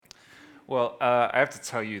Well, I have to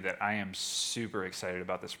tell you that I am super excited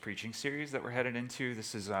about this preaching series that we're headed into.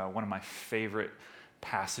 This is one of my favorite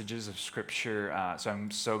passages of Scripture. So I'm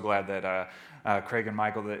so glad that Craig and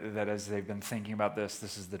Michael, that as they've been thinking about this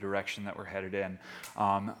is the direction that we're headed in.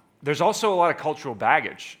 There's also a lot of cultural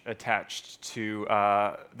baggage attached to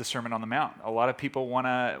the Sermon on the Mount. A lot of people want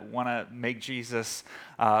to make Jesus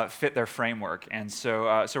fit their framework, and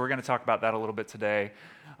so we're going to talk about that a little bit today.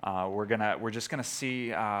 We're just gonna see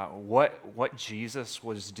what Jesus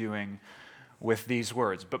was doing with these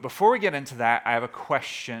words. But before we get into that, I have a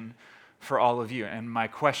question for all of you, and my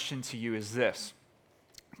question to you is this: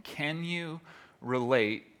 can you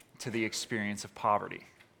relate to the experience of poverty?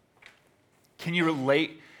 Can you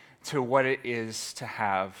relate to what it is to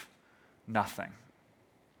have nothing?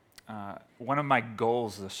 One of my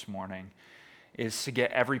goals this morning is to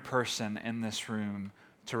get every person in this room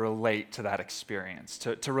to relate to that experience,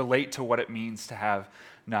 to relate to what it means to have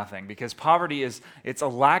nothing. Because poverty it's a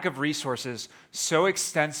lack of resources so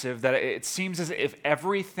extensive that it seems as if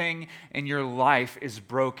everything in your life is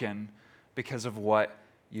broken because of what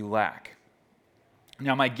you lack.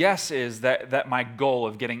 Now, my guess is that my goal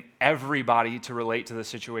of getting everybody to relate to the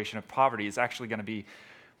situation of poverty is actually going to be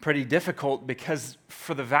pretty difficult, because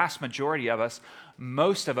for the vast majority of us,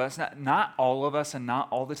 most of us, not all of us and not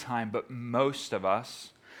all the time, but most of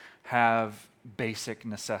us have basic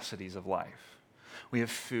necessities of life. We have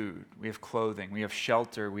food, we have clothing, we have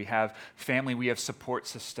shelter, we have family, we have support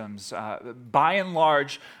systems. By and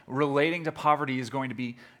large, relating to poverty is going to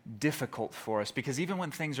be difficult for us, because even when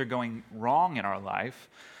things are going wrong in our life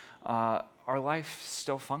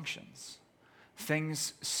still functions.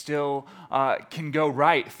 Things still can go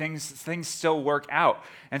right. Things still work out.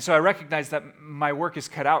 And so I recognize that my work is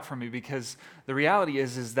cut out for me, because the reality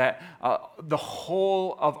is that the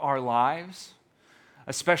whole of our lives,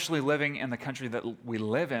 especially living in the country that we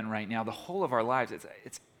live in right now, the whole of our lives,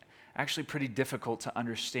 it's actually pretty difficult to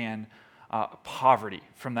understand poverty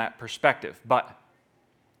from that perspective.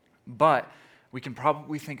 But we can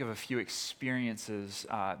probably think of a few experiences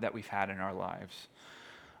that we've had in our lives.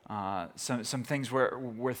 Some things where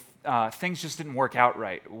things just didn't work out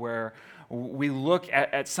right, where we look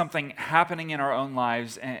at something happening in our own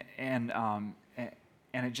lives and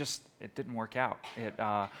it didn't work out.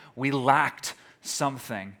 We lacked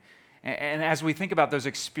something. And as we think about those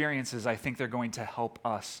experiences, I think they're going to help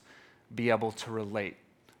us be able to relate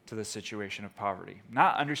to the situation of poverty.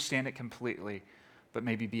 Not understand it completely, but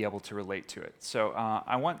maybe be able to relate to it. So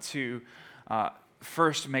I want to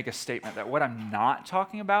first make a statement that what I'm not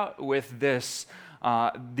talking about with these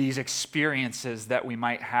experiences that we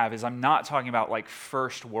might have is, I'm not talking about like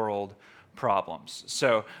first world problems.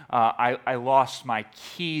 So I lost my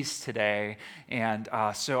keys today, and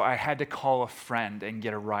so I had to call a friend and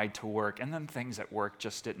get a ride to work, and then things at work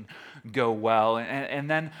just didn't go well, and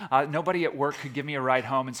then nobody at work could give me a ride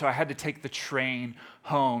home, and so I had to take the train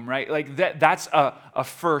home, right? Like that's a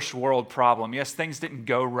first world problem. Yes, things didn't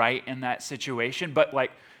go right in that situation, but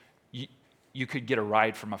like you could get a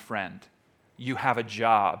ride from a friend. You have a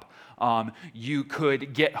job. You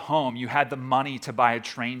could get home. You had the money to buy a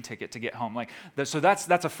train ticket to get home. So that's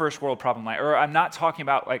a first world problem. Or I'm not talking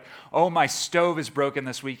about like, oh, my stove is broken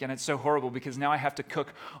this week and it's so horrible because now I have to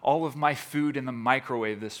cook all of my food in the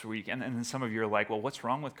microwave this week. And then some of you are like, well, what's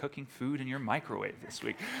wrong with cooking food in your microwave this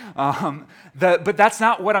week? But that's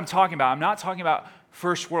not what I'm talking about. I'm not talking about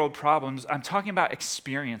first world problems. I'm talking about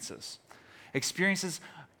experiences. Experiences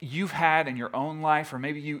you've had in your own life, or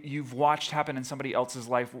maybe you've watched happen in somebody else's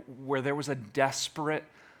life, where there was a desperate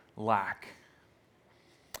lack.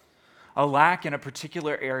 A lack in a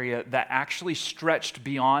particular area that actually stretched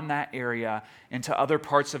beyond that area into other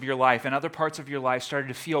parts of your life, and other parts of your life started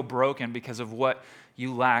to feel broken because of what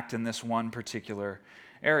you lacked in this one particular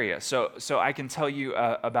area. So I can tell you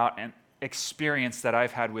about an experience that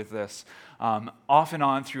I've had with this off and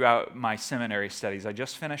on throughout my seminary studies. I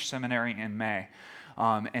just finished seminary in May.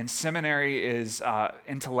 And seminary is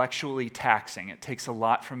intellectually taxing. It takes a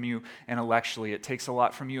lot from you intellectually. It takes a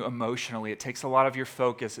lot from you emotionally. It takes a lot of your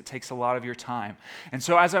focus. It takes a lot of your time. And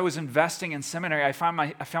so as I was investing in seminary, I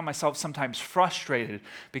found myself sometimes frustrated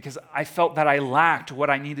because I felt that I lacked what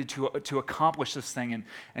I needed to accomplish this thing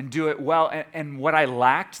and do it well. And what I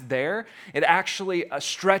lacked there, it actually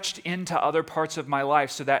stretched into other parts of my life,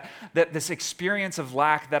 so that this experience of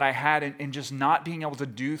lack that I had in just not being able to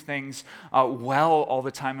do things well all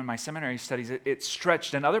the time in my seminary studies, it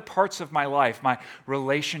stretched in other parts of my life, my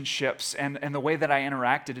relationships and the way that I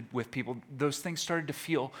interacted with people. Those things started to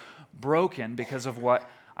feel broken because of what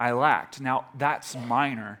I lacked. Now, that's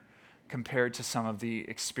minor compared to some of the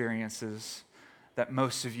experiences that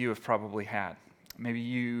most of you have probably had. Maybe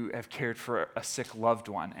you have cared for a sick loved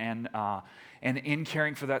one, and in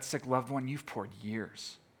caring for that sick loved one, you've poured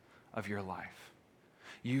years of your life.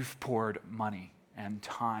 You've poured money and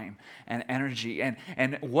time and energy,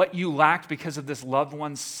 and what you lacked because of this loved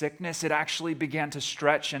one's sickness, it actually began to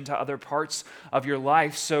stretch into other parts of your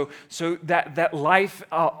life. So that life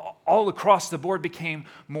all across the board became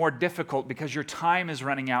more difficult because your time is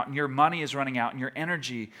running out, and your money is running out, and your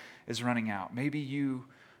energy is running out. Maybe you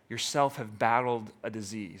yourself have battled a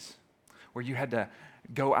disease where you had to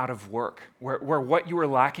go out of work, where what you were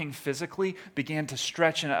lacking physically began to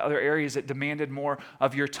stretch into other areas that demanded more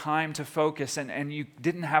of your time to focus, and you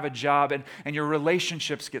didn't have a job, and your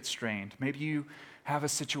relationships get strained. Maybe you have a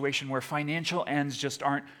situation where financial ends just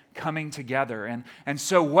aren't coming together, and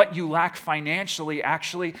so what you lack financially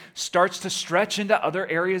actually starts to stretch into other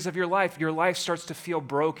areas of your life. Your life starts to feel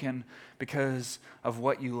broken because of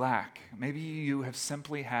what you lack. Maybe you have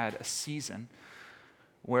simply had a season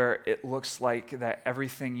where it looks like that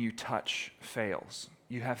everything you touch fails.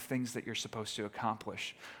 You have things that you're supposed to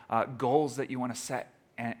accomplish, goals that you want to set,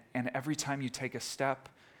 and every time you take a step,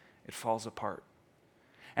 it falls apart.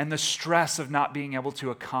 And the stress of not being able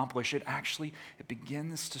to accomplish it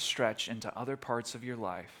begins to stretch into other parts of your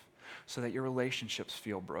life so that your relationships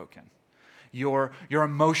feel broken. Your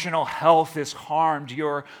emotional health is harmed.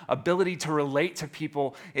 Your ability to relate to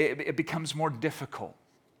people, it becomes more difficult.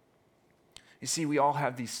 You see, we all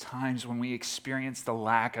have these times when we experience the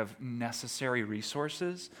lack of necessary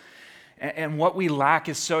resources, and what we lack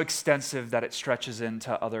is so extensive that it stretches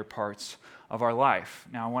into other parts of our life.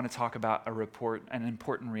 Now, I want to talk about an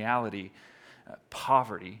important reality.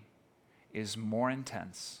 Poverty is more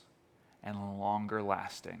intense and longer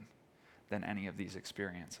lasting than any of these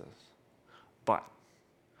experiences. But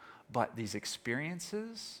these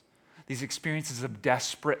experiences of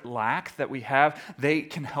desperate lack that we have, they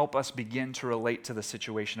can help us begin to relate to the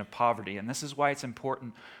situation of poverty. And this is why it's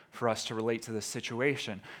important for us to relate to this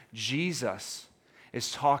situation. Jesus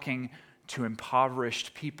is talking to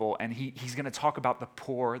impoverished people, and he's going to talk about the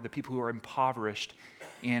poor, the people who are impoverished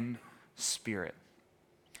in spirit.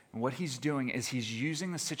 And what he's doing is he's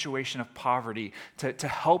using the situation of poverty to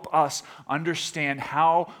help us understand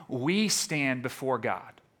how we stand before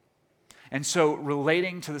God. And so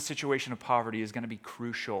relating to the situation of poverty is going to be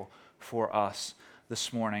crucial for us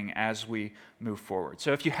this morning as we move forward.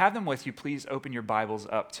 So if you have them with you, please open your Bibles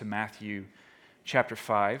up to Matthew chapter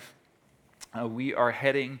 5. We are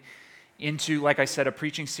heading into, like I said, a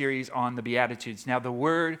preaching series on the Beatitudes. Now, the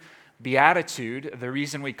word beatitude, the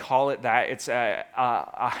reason we call it that, it's a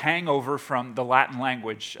hangover from the Latin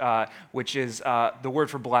language, which is the word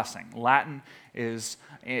for blessing.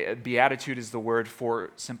 Beatitude is the word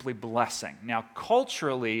for simply blessing. Now,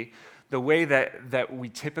 culturally, the way that we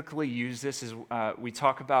typically use this is we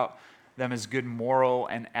talk about them as good moral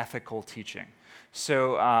and ethical teaching.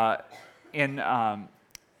 So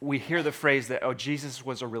we hear the phrase that, oh, Jesus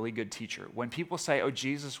was a really good teacher. When people say, oh,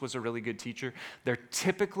 Jesus was a really good teacher, they're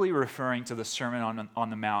typically referring to the Sermon on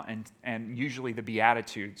the Mount and usually the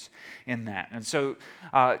Beatitudes in that. And so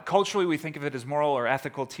culturally, we think of it as moral or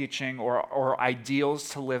ethical teaching or ideals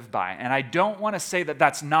to live by. And I don't want to say that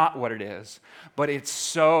that's not what it is, but it's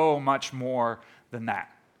so much more than that.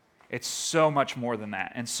 It's so much more than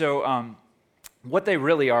that. And so what they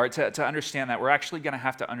really are, to understand that, we're actually going to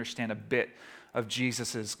have to understand a bit of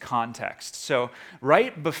Jesus' context. So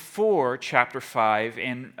right before chapter 5,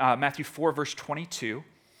 in Matthew 4, verse 22,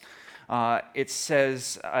 it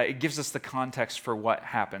says, it gives us the context for what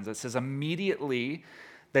happens. It says, immediately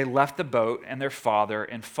they left the boat and their father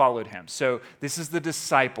and followed him. So this is the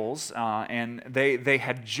disciples, and they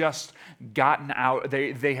had just gotten out,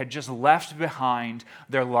 they had just left behind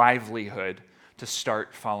their livelihood to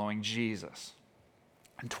start following Jesus.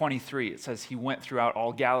 In 23, it says, he went throughout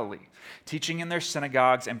all Galilee, teaching in their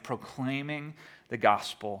synagogues and proclaiming the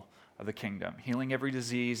gospel of the kingdom, healing every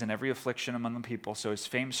disease and every affliction among the people. So his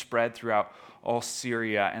fame spread throughout all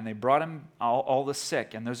Syria, and they brought him all the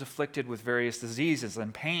sick and those afflicted with various diseases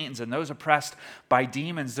and pains, and those oppressed by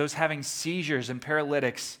demons, those having seizures and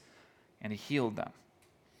paralytics, and he healed them.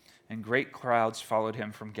 And great crowds followed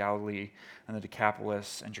him from Galilee and the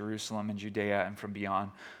Decapolis and Jerusalem and Judea and from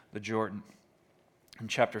beyond the Jordan. In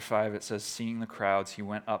chapter 5, it says, seeing the crowds, he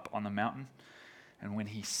went up on the mountain, and when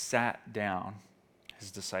he sat down, his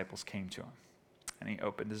disciples came to him, and he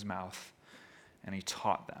opened his mouth, and he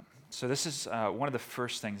taught them. So this is one of the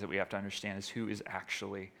first things that we have to understand is who is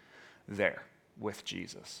actually there with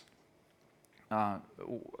Jesus.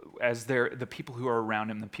 As the people who are around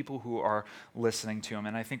him, the people who are listening to him.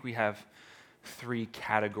 And I think we have three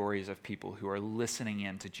categories of people who are listening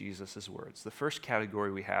in to Jesus' words. The first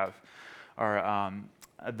category we have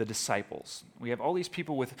the disciples. We have all these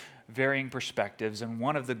people with varying perspectives, and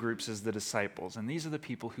one of the groups is the disciples. And these are the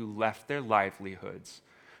people who left their livelihoods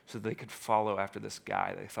so they could follow after this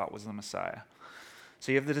guy they thought was the Messiah.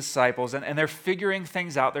 So you have the disciples, and they're figuring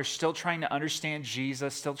things out. They're still trying to understand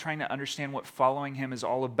Jesus, still trying to understand what following him is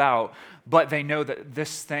all about, but they know that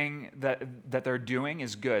this thing that they're doing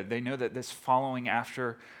is good. They know that this following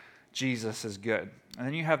after Jesus is good. And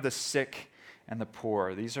then you have the sick and the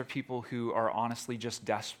poor. These are people who are honestly just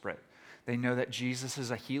desperate. They know that Jesus is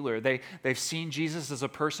a healer. They've seen Jesus as a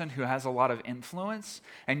person who has a lot of influence,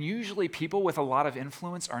 and usually people with a lot of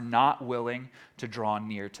influence are not willing to draw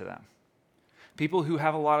near to them. People who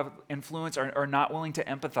have a lot of influence are not willing to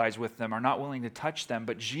empathize with them, are not willing to touch them,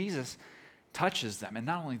 but Jesus touches them. And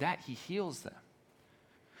not only that, he heals them.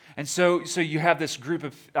 And so you have this group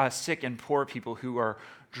of sick and poor people who are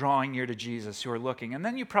drawing near to Jesus, who are looking. And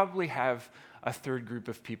then you probably have a third group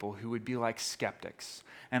of people who would be like skeptics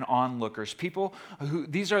and onlookers. People who,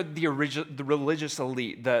 these are the religious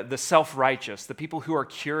elite, the self-righteous, the people who are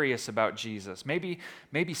curious about Jesus. Maybe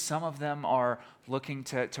some of them are looking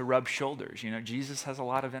to rub shoulders. You know, Jesus has a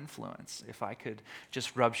lot of influence. If I could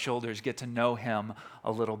just rub shoulders, get to know him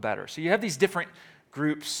a little better. So you have these different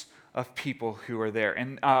groups of people who are there.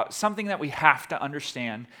 And something that we have to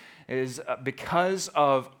understand is because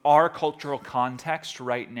of our cultural context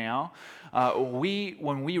right now,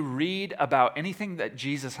 when we read about anything that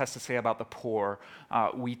Jesus has to say about the poor,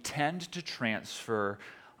 we tend to transfer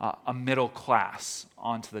a middle class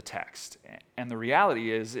onto the text. And the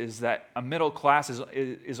reality is that a middle class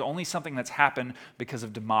is only something that's happened because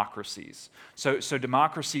of democracies. So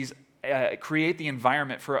democracies create the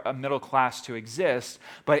environment for a middle class to exist,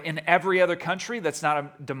 but in every other country that's not a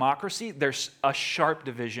democracy, there's a sharp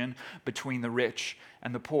division between the rich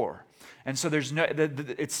and the poor. And so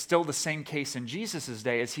it's still the same case in Jesus'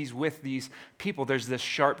 day as he's with these people. There's this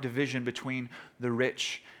sharp division between the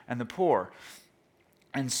rich and the poor.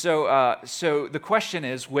 And so the question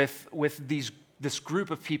is, with this group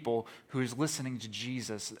of people who is listening to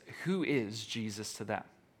Jesus, who is Jesus to them?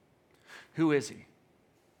 Who is he?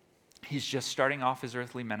 He's just starting off his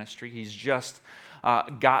earthly ministry. He's just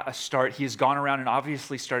got a start. He has gone around and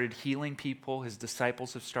obviously started healing people. His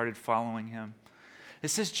disciples have started following him.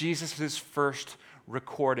 This is Jesus' first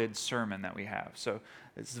recorded sermon that we have. So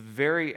it's very